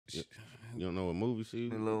You don't know what movie she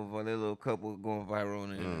was? That little couple going viral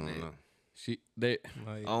on the internet.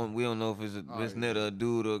 We don't know if it's a net or a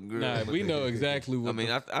dude or a girl. Nah, we know exactly what. I mean,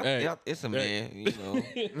 it's a man, you know,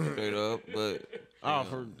 straight up. But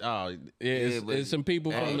it's some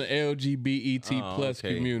people from the LGBT plus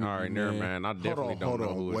community. All right, never mind. I definitely don't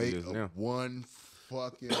know who it is. One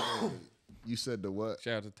fucking. You said the what?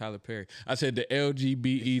 Shout out to Tyler Perry. I said the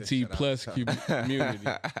LGBT plus community.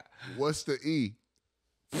 What's the E?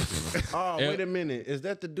 Oh, wait a minute. Is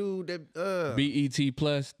that the dude that BET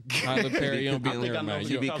plus Tyler Perry on BET?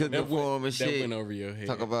 You be cooking for him and shit. That went over your head.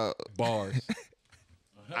 Talk about bars.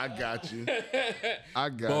 I got you. I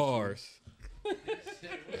got bars.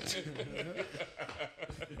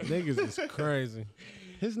 Niggas is crazy.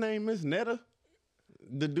 His name is Netta.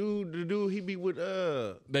 The dude, he be with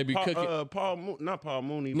they be cooking not Paul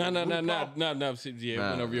Mooney. No. Yeah, it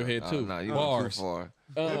went over your head too. Bars. Too far.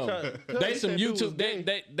 They some YouTube.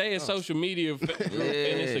 They a social media, and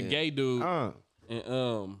it's a gay dude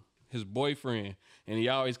and his boyfriend, and he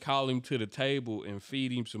always call him to the table and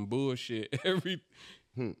feed him some bullshit every.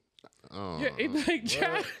 Yeah, it like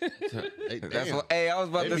John. That's what. Hey, I was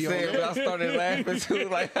about to say it, but I started laughing too.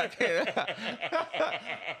 Like I can't.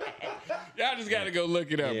 Y'all just gotta go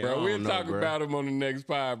look it up, bro. We'll talk about him on the next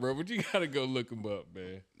pod, bro. But you gotta go look him up,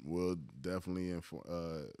 man. We'll definitely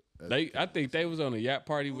inform. I think they was on a yacht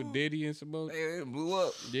party with Diddy and some more. It blew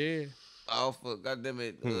up. Yeah. Oh fuck! Goddamn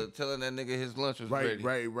it! Telling that nigga his lunch was right,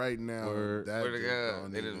 ready. Right now. That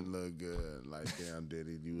don't they even look good. Like damn,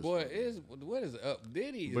 Diddy. Boy, what is up?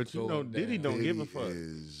 Diddy. But you know, Diddy don't give a fuck.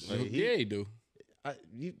 Yeah, he do.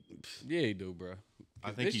 Yeah, he do, bro.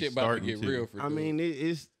 I think this shit about to get real for. I mean,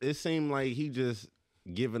 it seemed like he just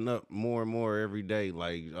giving up more and more every day.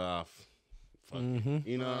 Like, fuck it.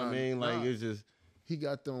 You know what I mean? Like it's just he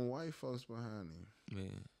got them white folks behind him.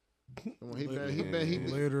 Man. He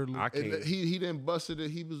literally. I can't. He didn't busted it.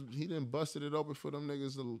 He didn't busted it open for them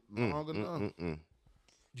niggas long enough.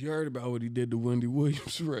 You heard about what he did to Wendy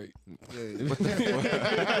Williams, right? Yeah.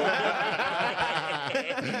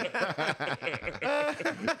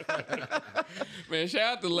 Man, shout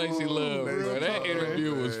out to Lacey Love, bro. That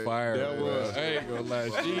interview was fire, bro. I ain't gonna lie.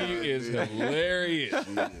 She is hilarious.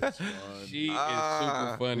 She is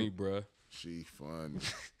super funny, bro. She funny.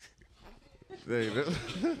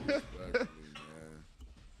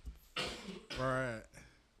 Right.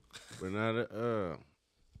 But not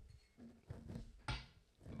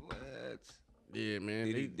What? yeah,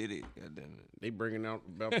 man. Did it? Goddamn it! They bringing out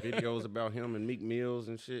about videos about him and Meek Mills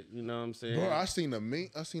and shit. You know what I'm saying? Bro, I seen a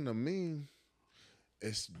meme.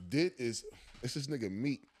 It's this nigga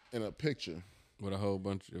Meek in a picture With a whole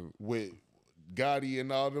bunch of with Gotti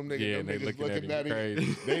and all them niggas. Yeah, them they niggas looking at him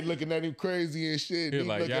crazy. They looking at him crazy and shit. He He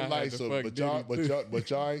like, looking y'all like had to so, fuck but Diddy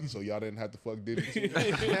y'all ain't. So y'all didn't have to fuck Diddy too.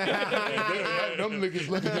 Them niggas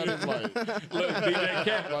looking at him like, look,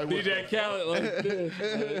 DJ Khaled like this.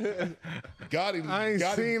 Gotti. I ain't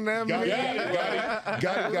seen that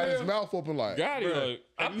Gotti got his mouth open like. Gotti, like,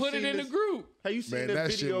 I put it in the group. Have you seen Man, this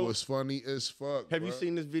that video? shit was funny as fuck. Have you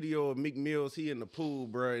seen this video of Meek Mills? He in the pool,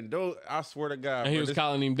 bro. And I swear to God, And he was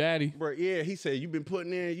calling him daddy. bro. Yeah, he said you've been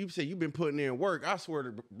putting in work. I swear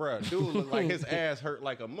to, bro, dude look like his ass hurt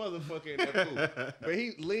like a motherfucker in that pool. But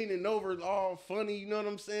he leaning over all funny, you know what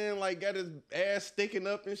I'm saying? Like got his ass sticking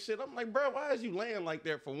up and shit. I'm like, bro, why is you laying like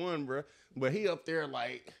that for one, bro? But he up there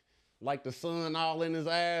like the sun all in his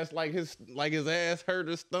ass, like his ass hurt,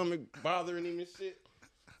 his stomach bothering him and shit.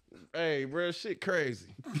 Hey, bro, shit crazy.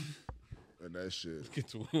 And that shit. Get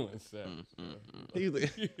to 117.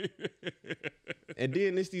 And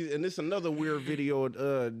then this another weird video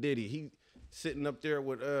of Diddy. He sitting up there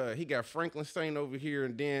with he got Franklin Saint over here,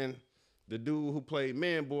 and then the dude who played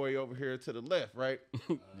Man Boy over here to the left, right?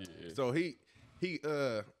 Yeah. So he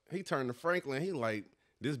turned to Franklin. He like,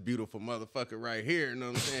 this beautiful motherfucker right here. You know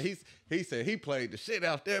what I'm saying? He said he played the shit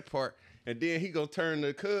out that part, and then he go turn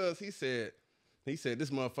to Cuz. He said, this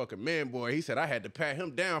motherfucking Man Boy, he said, I had to pat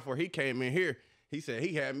him down before he came in here. He said,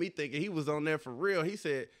 he had me thinking he was on there for real. He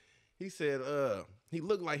said, he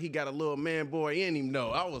looked like he got a little Man Boy in him.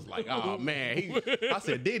 No, I was like, oh man. I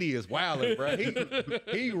said, Diddy is wilding, bro.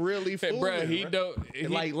 He really fooling, bro. He bro. don't.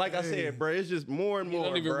 Like I said, bro, it's just more and more. You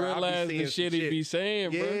don't even bro. realize the shit he be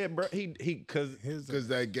saying, bro. Yeah, bro. Cause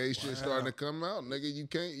that gay shit starting to come out, nigga. You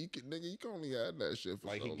can only have that shit for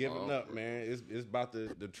like so he giving long, up, bro. man. It's about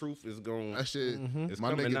the truth is going. That shit. It's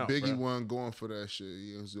My coming nigga out, Biggie bro. wasn't going for that shit.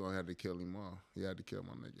 He was gonna have to kill him off. He had to kill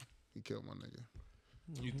my nigga. He killed my nigga.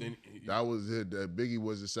 You think that was it? That Biggie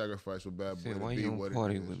was a sacrifice for Bad Boy. Why to be you don't what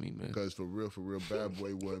party it is. with me, man? Because for real, Bad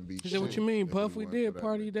Boy wouldn't be. He said, "What you mean, Puff? We did that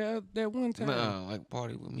party that one time." Nah, like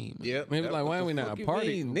party with me, man. Yep. Maybe like, why ain't we not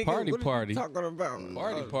party? Nigga, Party, what party, are you talking about?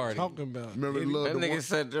 party. Talking about. Remember the That little nigga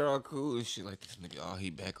sat there all cool and shit like this nigga. Oh, he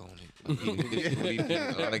back on it. Like, he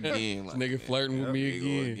not again. Like, Nigga flirting with me here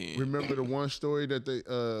you go again. Remember the one story that they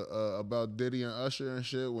about Diddy and Usher and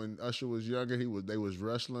shit when Usher was younger? They was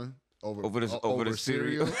wrestling over the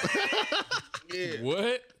cereal. Yeah.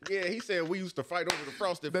 What? Yeah, he said we used to fight over the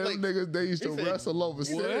frosted Them flakes. niggas, they used to said, wrestle over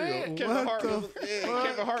cereal. Kevin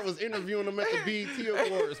Hart was interviewing him at the BET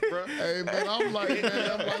Awards, bro. Hey man, I'm like, what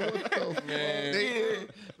the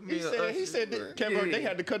fuck? He said that Kevin Hart, they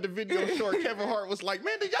had to cut the video short. Kevin Hart was like,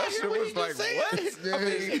 man, did y'all hear what he just said?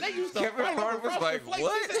 Yeah. They used to Kevin fight Hart over was frosted like, flakes.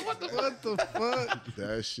 what? He said, what the fuck?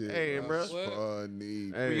 That shit Hey, was bro.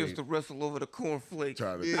 funny. We used to wrestle over the cornflakes.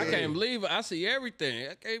 Trying to I can't believe it. I see everything.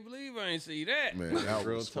 I can't believe I ain't see that. Man, that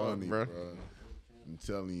Real was talk, funny, bro. bro. I'm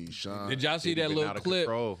telling you, Sean. Did y'all see that Been little out of clip?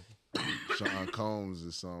 control. Sean Combs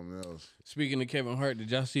is something else. Speaking of Kevin Hart,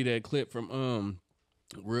 did y'all see that clip from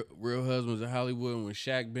Real Husbands of Hollywood when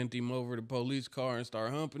Shaq bent him over the police car and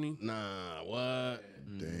started humping him? Nah, what?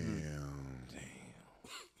 Damn.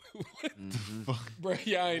 Bro,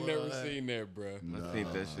 y'all ain't never seen that, bro. I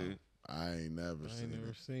think that shit. I ain't never seen Never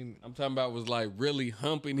it. seen I'm talking about was like really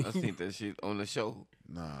humping I him. seen that shit on the show.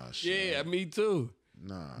 Nah, shit. Yeah, me too.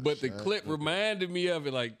 Nah. But the Shaq. clip reminded me of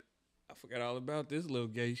it. Like, I forgot all about this little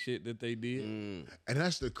gay shit that they did. And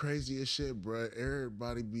that's the craziest shit, bro.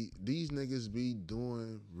 Everybody these niggas be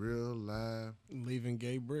doing real live. leaving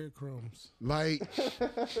gay breadcrumbs. Like,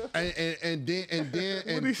 and then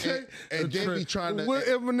be trying to. What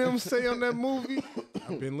Eminem say on that movie?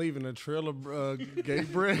 I've been leaving a trail of gay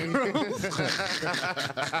breadcrumbs.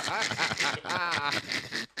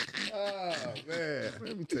 Oh man,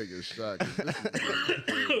 let me take a shot.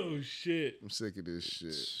 Oh shit! I'm sick of this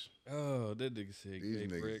shit. Oh, that nigga said These gay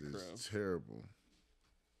niggas breadcrumbs. is terrible.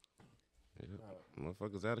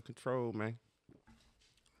 Motherfuckers out of control, man.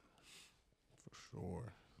 For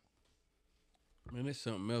sure. Man, there's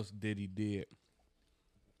something else Diddy did.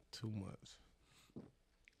 Too much.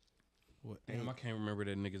 What Damn, ain't, I can't remember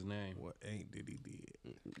that nigga's name. what ain't did he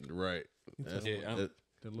did? Right. That's, Yeah, I'm-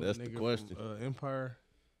 The little That's the nigga question. from Empire.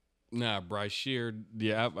 Nah, Bryce Shear.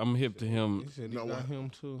 Yeah, I'm hip to him. He said he No, got what? him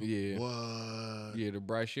too. Yeah. What? Yeah, the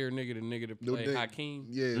Bryce Shear nigga, the nigga that No, played they- Hakeem.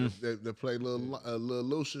 Yeah, they play little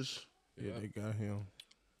Lucius. Yeah, they got him.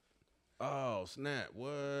 oh, snap.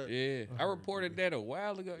 What? Yeah, I reported that a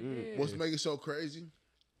while ago. Yeah. What's making it so crazy?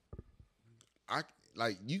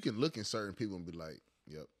 You can look in certain people and be like,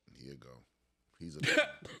 "Yep, here you go. He's a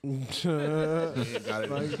he ain't got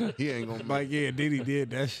it. He ain't gonna Like, yeah, Diddy did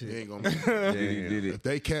that He shit. ain't gonna. Diddy did it. If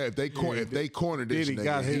they corner this Diddy nigga,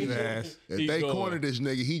 got his ass. If He they going. corner this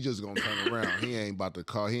nigga, he just gonna turn around. He ain't about to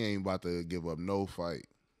call. He ain't about to give up no fight.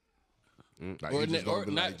 Like, Or he just or gonna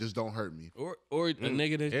be not- like, just don't hurt me. Or a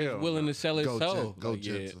nigga that's hell just willing to sell his Go, soul. go Like,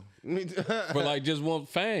 yeah. gentle. But like just want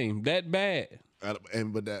fame that bad.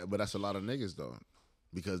 But that's a lot of niggas though,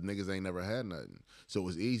 because niggas ain't never had nothing. So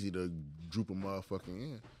it's easy to droop a motherfucking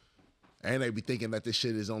in, and they be thinking that this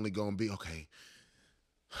shit is only gonna be okay.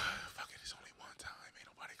 Fuck it, it's only one time. Ain't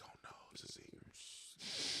nobody gonna know. It's a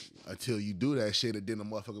secret. Until you do that shit, and then the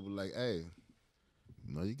motherfucker be like, hey,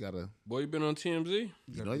 you gotta, Boy, you been on TMZ?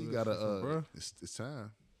 you gotta. It's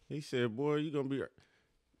time. He said, boy, you going to be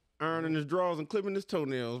ironing his drawers and clipping his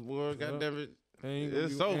toenails, boy. God damn it.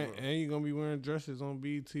 It's over. And you gonna be wearing dresses on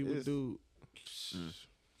BET with dude.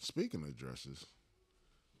 Speaking of dresses,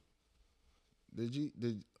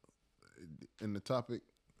 did in the topic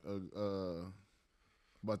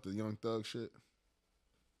about the Young Thug shit,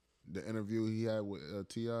 the interview he had with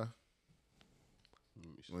T.I.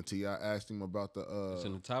 when T.I. asked him about It's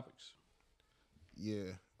in the topics.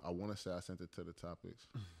 yeah, I want to say I sent it to the topics.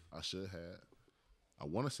 I should have. I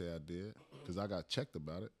want to say I did because I got checked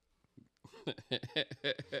about it.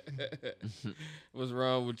 What's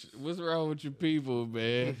wrong with your people,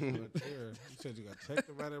 man? You said you got checked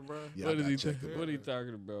about it, bro. Yeah, What I is got he checked about what it. he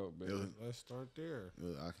talking about, man? Let's start there.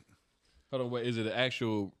 Hold on, wait, is it an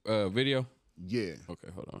actual video? Yeah. Okay,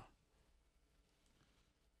 hold on.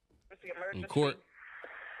 It's the emergency. In court.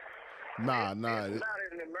 Nah. It's not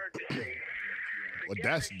an emergency. Well,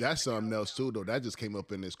 that's something else too, though. That just came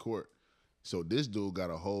up in this court. So this dude got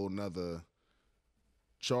a whole nother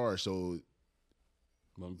charge. So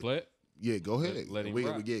Want to play it? yeah, go ahead. Let him we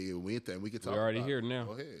rock. we can talk. already about here it. now.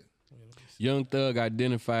 Go ahead. Young Thug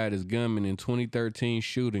identified as gunman in 2013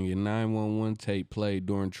 shooting and 911 tape played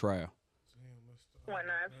during trial.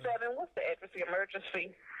 197. What's the address of the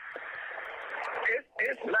emergency?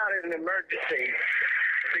 It's not an emergency.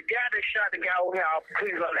 The guy that shot the guy over here off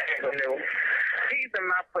Cleveland Avenue, he's in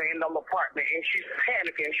my friend's apartment, and she's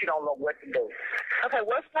panicking. She don't know what to do. Okay,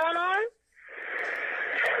 what's going on?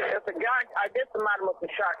 There's a guy, I guess somebody must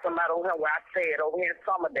have shot somebody over here where I said, over here in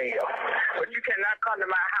Summerdale. But you cannot come to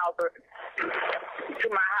my house or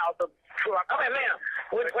Okay, ma'am.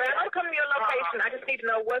 When I come to your location, I just need to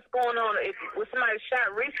know what's going on. Was somebody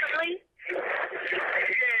shot recently?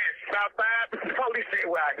 Yes, about 5 police say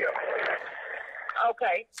we're out here.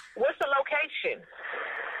 Okay. What's the location?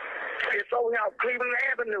 It's over here on Cleveland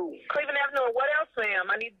Avenue. Cleveland Avenue. What else,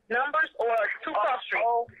 ma'am? I need numbers or 2 Cross Street?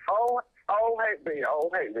 Old Hateville.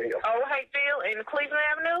 Old Hateville in Cleveland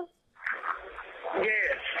Avenue?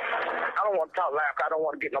 Yes. I don't want to talk loud. I don't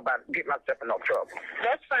want to get myself in no trouble.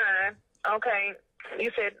 That's fine. Okay.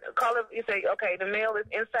 You said okay, the mail is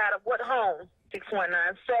inside of what home?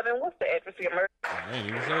 6197. What's the address of your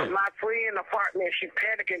emergency? My friend's apartment. She's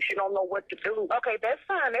panicking. She don't know what to do. Okay, that's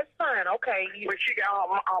fine. Okay. But she got her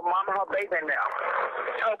mom and her baby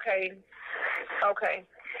now. Okay.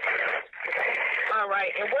 All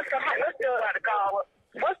right. And what's the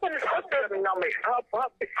number?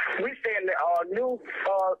 We stay in the new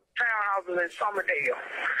townhouses in Summerdale.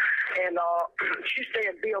 And she stay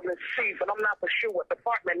in building C, but I'm not for sure what the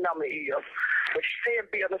apartment number is. But she stay in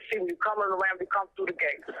building C. When you come around, you come through the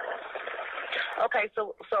gate. Okay,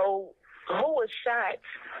 so who was shot?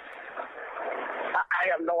 I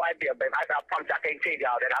have no idea, babe. I promise I can't tell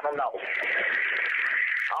y'all that. I don't know.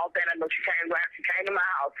 All that I know, she came to my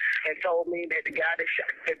house and told me that the guy that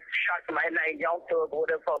shot somebody named Young Thug, or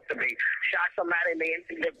whatever it's supposed to be, shot somebody, and then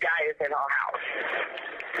the guy is in her house.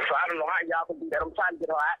 So I don't know how y'all can do that. I'm trying to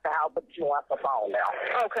get her out the house, but she wants the phone now.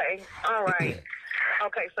 Okay, all right.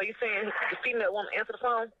 Okay, so you saying the female won't answer the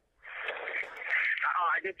phone?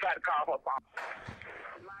 I just tried to call her phone.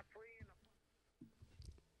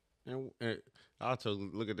 And I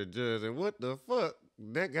told look at the judge and what the fuck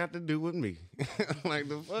that got to do with me? Like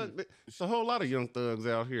the fuck? It's a whole lot of young thugs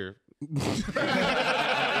out here. A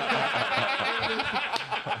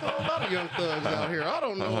whole lot of young thugs out here. I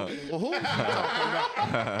don't know who you talking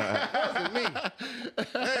about. It wasn't me.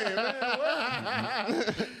 Hey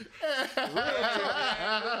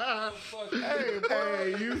man,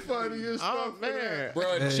 Hey, you funny as fuck, man.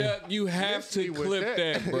 Bro, Chuck, you have to clip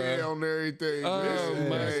that, bro. Yeah, on everything. Oh,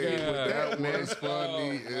 my God. That was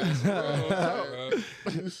funny as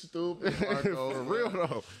fuck. You stupid, Marco. For real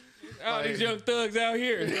though. All these young thugs out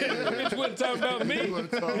here. Bitch wasn't talking about me.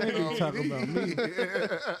 Talking about me.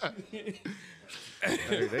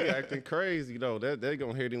 Hey, they acting crazy though. They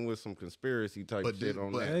gonna hit him with some conspiracy type shit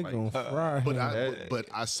on that. They Like, gonna fry him. But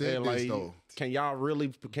I said and, this like, though.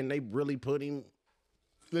 Can they really put him?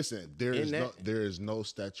 Listen, there is no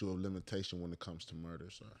statute of limitation when it comes to murder,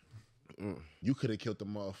 sir. You could have killed the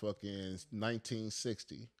motherfucker in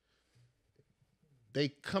 1960. They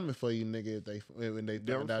coming for you, nigga. When they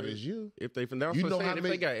found out it's you. If they found out, You know how if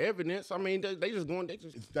they got evidence, I mean, they just going.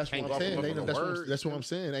 That's what I'm saying. That's what I'm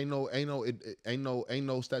saying. Ain't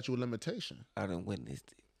no statute of limitation. I done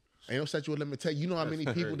witnessed it. Ain't no statute of limitation. You know how many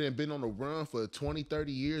people that have been on the run for 20,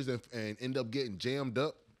 30 years and end up getting jammed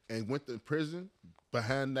up and went to prison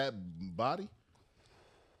behind that body?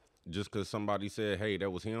 Just because somebody said, "Hey, that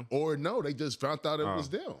was him," or no, they just found out it was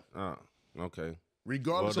them. Okay.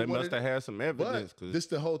 Regardless well, of they what must have had some evidence. But this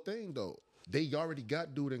the whole thing, though. They already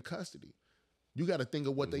got dude in custody. You got to think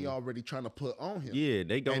of what they already trying to put on him. Yeah,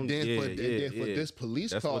 they going. And then for this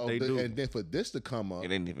police That's call, what they do. and then for this to come up,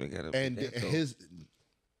 It ain't even got and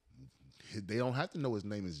they don't have to know his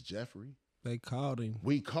name is Jeffrey. They called him.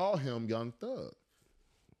 We call him Young Thug,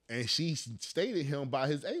 and she stated him by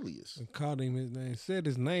his alias. They called him his name. Said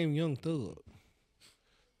his name, Young Thug.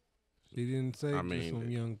 She didn't say some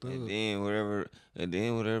Young Thug. And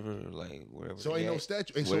then whatever, like wherever. So ain't no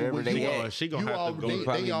statute. And wherever so they at, she gonna have to go.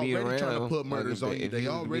 They already trying to put murders on you. They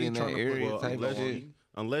already trying to put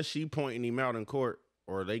unless she pointing him out in court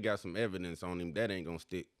or they got some evidence on him, that ain't gonna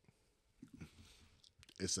stick.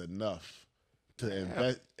 It's enough to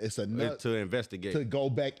invest. It's enough to investigate, to go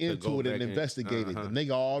back into it and investigate it. The nigga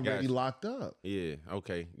already locked up. Yeah,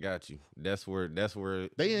 okay, got you. That's where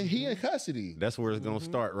he in custody. That's where it's gonna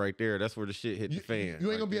start right there. That's where the shit hit the fan. You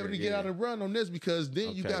ain't gonna be able to get out and run on this because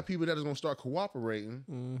then you got people that is gonna start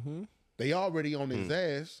cooperating. They already on his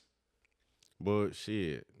ass. But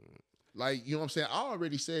shit. Like, you know what I'm saying? I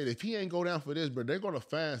already said if he ain't go down for this, bro, they're gonna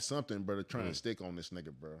find something, bro, to try and stick on this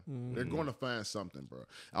nigga, bro. They're gonna find something, bro.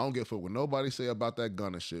 I don't give a fuck what nobody say about that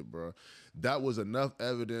gun and shit, bro. That was enough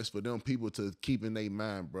evidence for them people to keep in their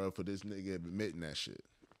mind, bro, for this nigga admitting that shit.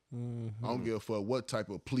 I don't give a fuck what type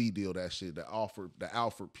of plea deal that shit, the Alfred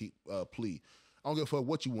plea. I don't give a fuck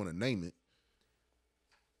what you want to name it.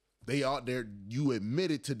 They out there, you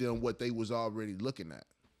admitted to them what they was already looking at,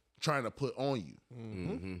 trying to put on you.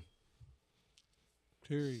 Mm-hmm.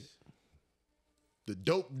 Period. The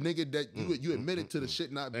dope nigga that you admitted to the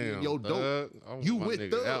shit not being your dope. You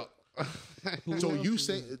with Thug. So you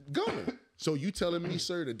say, Gunner. So you telling me,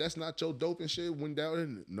 sir, that that's not your dope and shit went down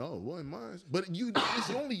and no, it wasn't mine. But it's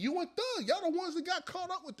only you and Thug. Y'all the ones that got caught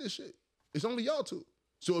up with this shit. It's only y'all two.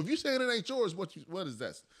 So if you saying it ain't yours, what is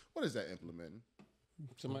that? What is that implementing?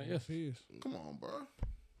 Somebody else is. Come on, bro.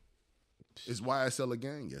 Is YSL a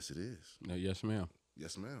gang? Yes, it is. No, yes, ma'am.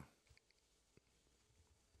 Yes, ma'am.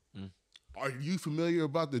 Are you familiar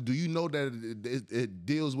about do you know that it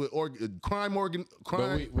deals with crime?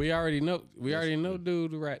 But we already know. We already know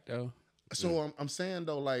dude right though. So I'm saying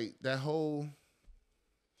though, like that whole,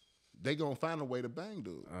 they gonna find a way to bang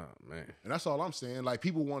dude. Oh man, and that's all I'm saying. Like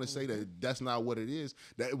people want to say that that's not what it is.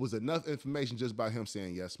 That it was enough information just by him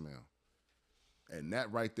saying yes, ma'am. And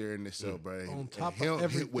that right there in itself, bro. On top him, of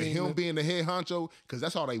everything, with him being the head honcho, because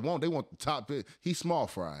that's all they want. They want the top bit. He's small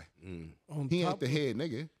fry. He ain't the head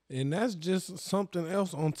nigga. And that's just something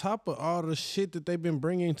else on top of all the shit that they've been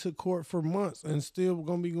bringing to court for months and still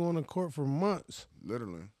gonna be going to court for months.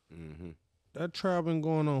 Literally. That trial been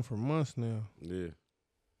going on for months now. Yeah.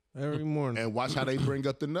 Every morning. And watch how they bring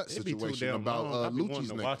up the nut It be too situation damn about long. I be wanting Lucci's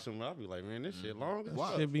to nigga. watch them. I'll be like, man, this shit long as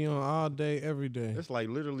fuck. Shit be on all day, every day. It's like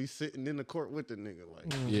literally sitting in the court with the nigga.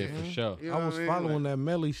 Like, Yeah, for sure. you know I what was mean? following Like, that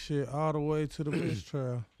Melly shit all the way to the bitch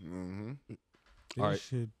trial. This All right.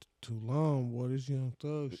 shit too long, boy. This Young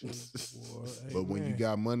Thug shit, boy. Hey, But when you man.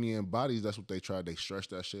 got money and bodies, that's what they try. They stretch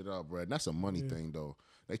that shit out, bro. And that's a money thing, though.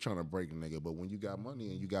 They trying to break a nigga. But when you got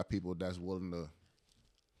money and you got people that's willing to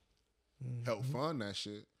help fund that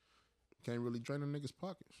shit, can't really drain a nigga's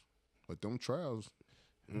pockets. But them trials,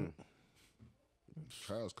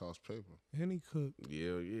 trials cost paper. And he cooked.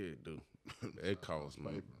 yeah, dude. It costs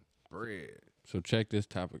paper. Bread. So check this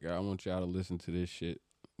topic out. I want y'all to listen to this shit.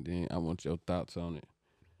 Then I want your thoughts on it.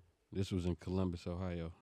 This was in Columbus, Ohio.